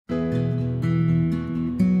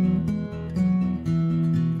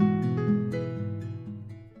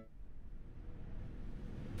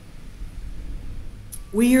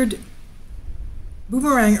weird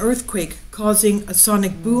boomerang earthquake causing a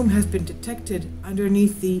sonic boom has been detected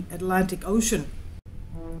underneath the Atlantic Ocean.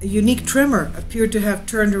 A unique tremor appeared to have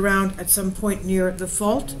turned around at some point near the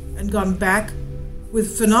fault and gone back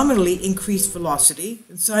with phenomenally increased velocity,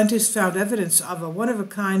 and scientists found evidence of a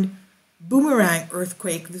one-of-a-kind boomerang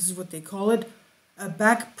earthquake, this is what they call it, a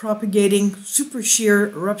back-propagating super shear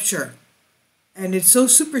rupture. And it's so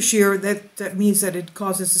super shear that means that it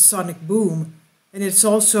causes a sonic boom, and it's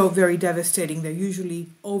also very devastating. They're usually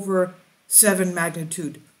over 7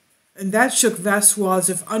 magnitude. And that shook vast swaths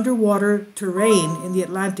of underwater terrain in the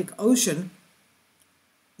Atlantic Ocean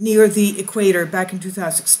near the equator back in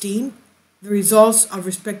 2016. The results of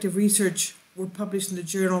respective research were published in the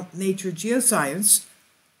journal Nature Geoscience.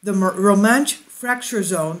 The ROMANCHE fracture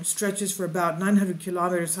zone stretches for about 900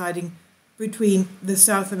 kilometers, hiding between the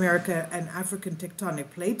South America and African tectonic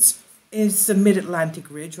plates. It's the mid-Atlantic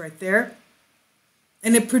ridge right there.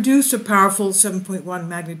 And it produced a powerful 7.1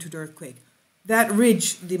 magnitude earthquake. That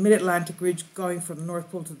ridge, the mid-Atlantic ridge going from the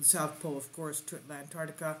North Pole to the South Pole, of course, to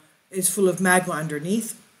Antarctica, is full of magma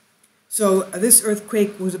underneath. So this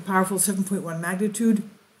earthquake was a powerful 7.1 magnitude,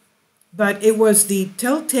 but it was the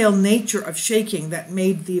telltale nature of shaking that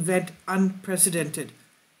made the event unprecedented.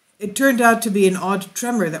 It turned out to be an odd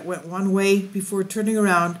tremor that went one way before turning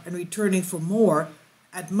around and returning for more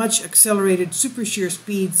at much accelerated super shear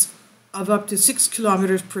speeds of up to 6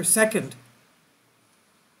 kilometers per second.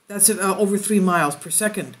 That's over 3 miles per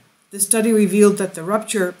second. The study revealed that the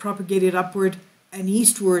rupture propagated upward and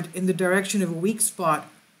eastward in the direction of a weak spot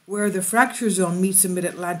where the fracture zone meets the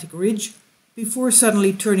mid-Atlantic ridge, before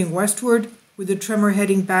suddenly turning westward, with the tremor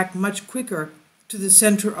heading back much quicker to the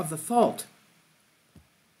center of the fault.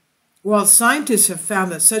 While scientists have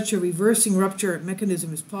found that such a reversing rupture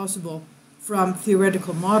mechanism is possible from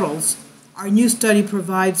theoretical models, our new study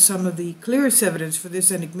provides some of the clearest evidence for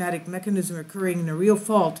this enigmatic mechanism occurring in a real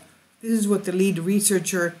fault. This is what the lead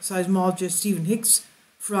researcher, seismologist Stephen Hicks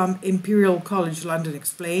from Imperial College London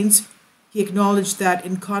explains. He acknowledged that,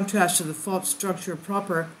 in contrast to the fault structure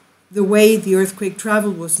proper, the way the earthquake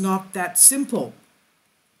traveled was not that simple.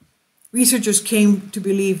 Researchers came to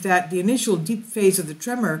believe that the initial deep phase of the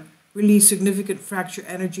tremor released significant fracture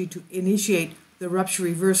energy to initiate the rupture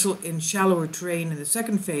reversal in shallower terrain in the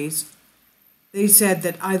second phase. They said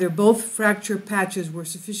that either both fracture patches were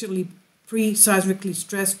sufficiently pre-seismically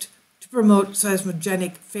stressed to promote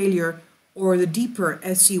seismogenic failure, or the deeper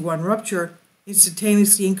SC1 rupture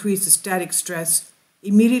instantaneously increased the static stress,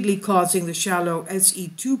 immediately causing the shallow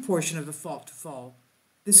SE2 portion of the fault to fall.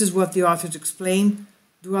 This is what the authors explain,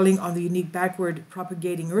 dwelling on the unique backward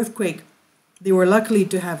propagating earthquake they were lucky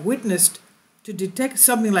to have witnessed. To detect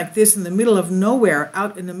something like this in the middle of nowhere,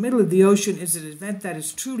 out in the middle of the ocean, is an event that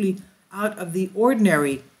is truly out of the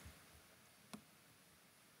ordinary.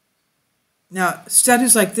 Now,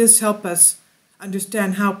 studies like this help us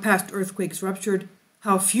understand how past earthquakes ruptured,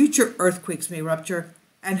 how future earthquakes may rupture,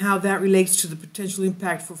 and how that relates to the potential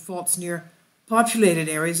impact for faults near populated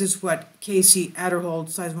areas. This is what Casey Adderhold,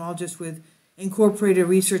 seismologist with Incorporated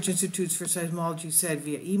Research Institutes for Seismology, said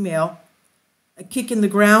via email. A kick in the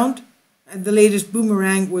ground, and the latest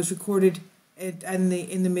boomerang was recorded in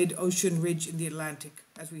the mid-ocean ridge in the Atlantic,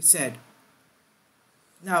 as we said.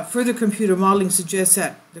 Now, further computer modeling suggests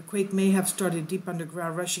that the quake may have started deep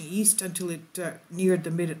underground, rushing east until it neared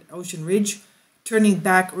the mid-ocean ridge, turning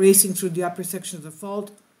back, racing through the upper section of the fault.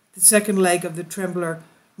 The second leg of the trembler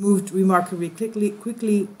moved remarkably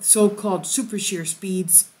quickly, so-called super shear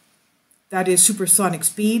speeds, that is, supersonic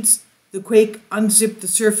speeds. The quake unzipped the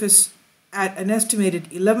surface at an estimated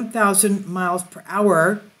 11,000 miles per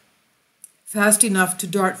hour, fast enough to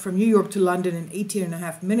dart from New York to London in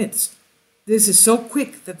 18.5 minutes. This is so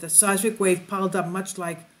quick that the seismic wave piled up much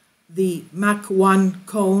like the Mach 1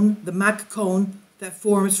 cone, the Mach cone that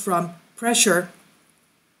forms from pressure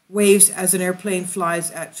waves as an airplane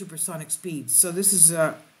flies at supersonic speeds. So this is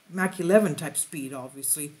a Mach 11 type speed,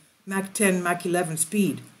 obviously. Mach 10, Mach 11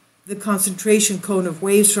 speed. The concentration cone of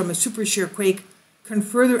waves from a super shear quake can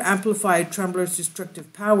further amplify a trembler's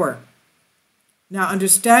destructive power. Now,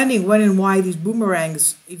 understanding when and why these boomerang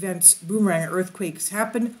earthquakes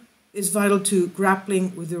happen is vital to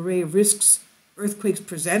grappling with the array of risks earthquakes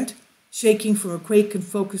present. Shaking from a quake can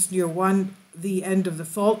focus near the end of the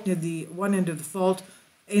fault, in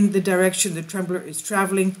the direction the trembler is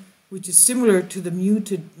traveling, which is similar to the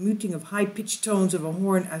muting of high-pitched tones of a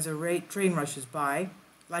horn as a train rushes by,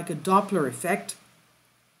 like a Doppler effect.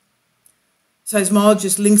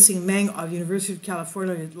 Seismologist Ling-Sing Meng of University of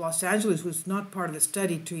California in Los Angeles, who was not part of the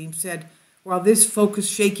study team, said, while this focused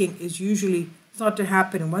shaking is usually thought to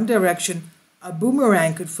happen in one direction, A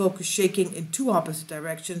boomerang could focus shaking in two opposite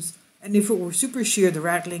directions, and if it were super shear, the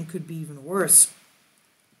rattling could be even worse.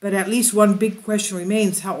 But at least one big question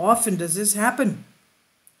remains: how often does this happen?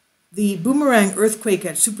 The boomerang earthquake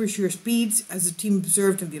at super shear speeds, as the team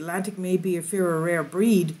observed in the Atlantic, may be a fair or rare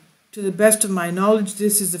breed. To the best of my knowledge,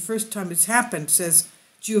 this is the first time it's happened, says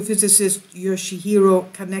geophysicist Yoshihiro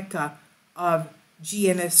Kaneka of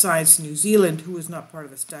GNS Science New Zealand, who was not part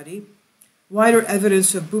of the study. Wider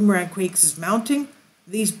evidence of boomerang quakes is mounting.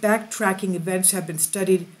 These backtracking events have been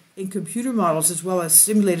studied in computer models as well as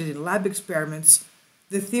simulated in lab experiments.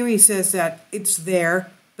 The theory says that it's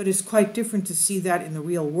there, but it's quite different to see that in the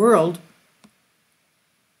real world.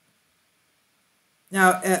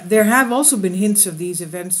 Now, there have also been hints of these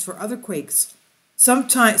events for other quakes. Some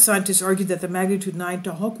scientists argue that the magnitude 9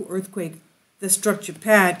 Tokoku earthquake that struck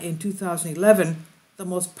Japan in 2011, the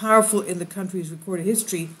most powerful in the country's recorded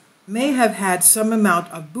history, may have had some amount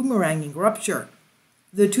of boomeranging rupture.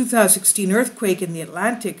 The 2016 earthquake in the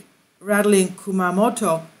Atlantic, rattling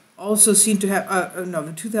Kumamoto, also seemed to have,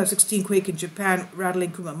 the 2016 quake in Japan,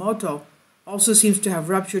 rattling Kumamoto, also seems to have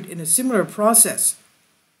ruptured in a similar process.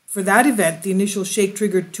 For that event, the initial shake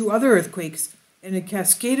triggered two other earthquakes in a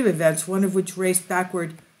cascade of events, one of which raced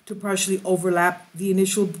backward to partially overlap the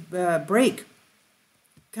initial break.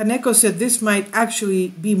 Kaneko said this might actually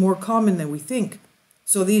be more common than we think.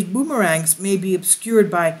 So these boomerangs may be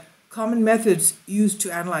obscured by common methods used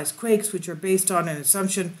to analyze quakes, which are based on an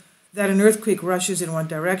assumption that an earthquake rushes in one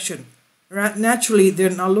direction. Naturally,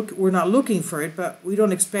 we're not looking for it, but we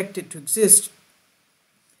don't expect it to exist.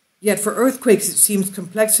 Yet for earthquakes, it seems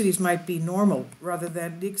complexities might be normal rather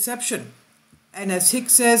than the exception. And as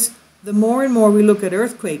Hicks says, the more and more we look at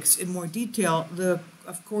earthquakes in more detail,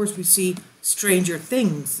 of course we see stranger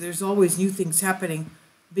things. There's always new things happening,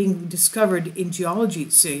 being discovered in geology.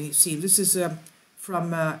 See, this is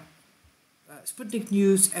from Sputnik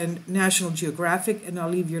News and National Geographic, and I'll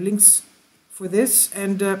leave your links for this.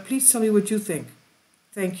 And please tell me what you think.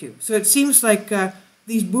 Thank you. So it seems like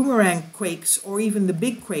these boomerang quakes, or even the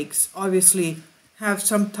big quakes, obviously have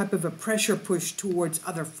some type of a pressure push towards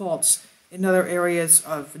other faults in other areas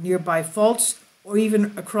of nearby faults, or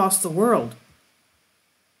even across the world.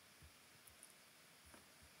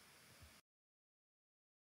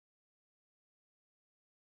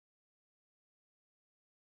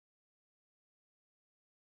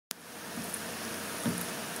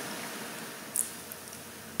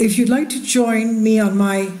 If you'd like to join me on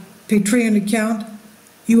my Patreon account,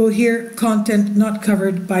 you will hear content not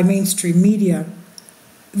covered by mainstream media.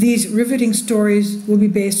 These riveting stories will be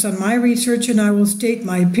based on my research, and I will state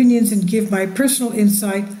my opinions and give my personal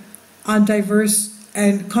insight on diverse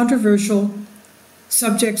and controversial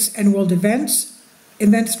subjects and world events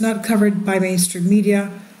not covered by mainstream media,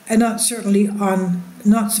 and not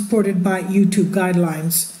supported by YouTube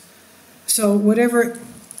guidelines. So whatever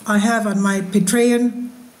I have on my Patreon,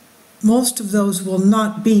 most of those will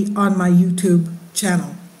not be on my YouTube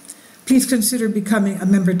channel. Please consider becoming a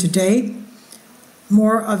member today.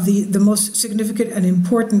 More of the most significant and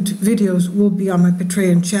important videos will be on my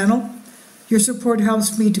Patreon channel. Your support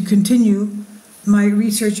helps me to continue my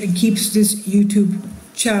research and keeps this YouTube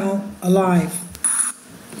channel alive.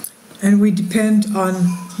 And we depend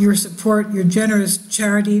on your support, your generous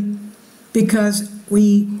charity, because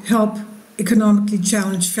we help economically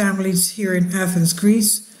challenged families here in Athens,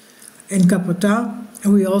 Greece, in Kapota,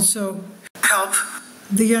 and we also help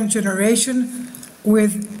the young generation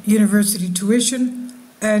with university tuition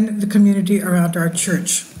and the community around our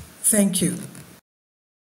church. Thank you.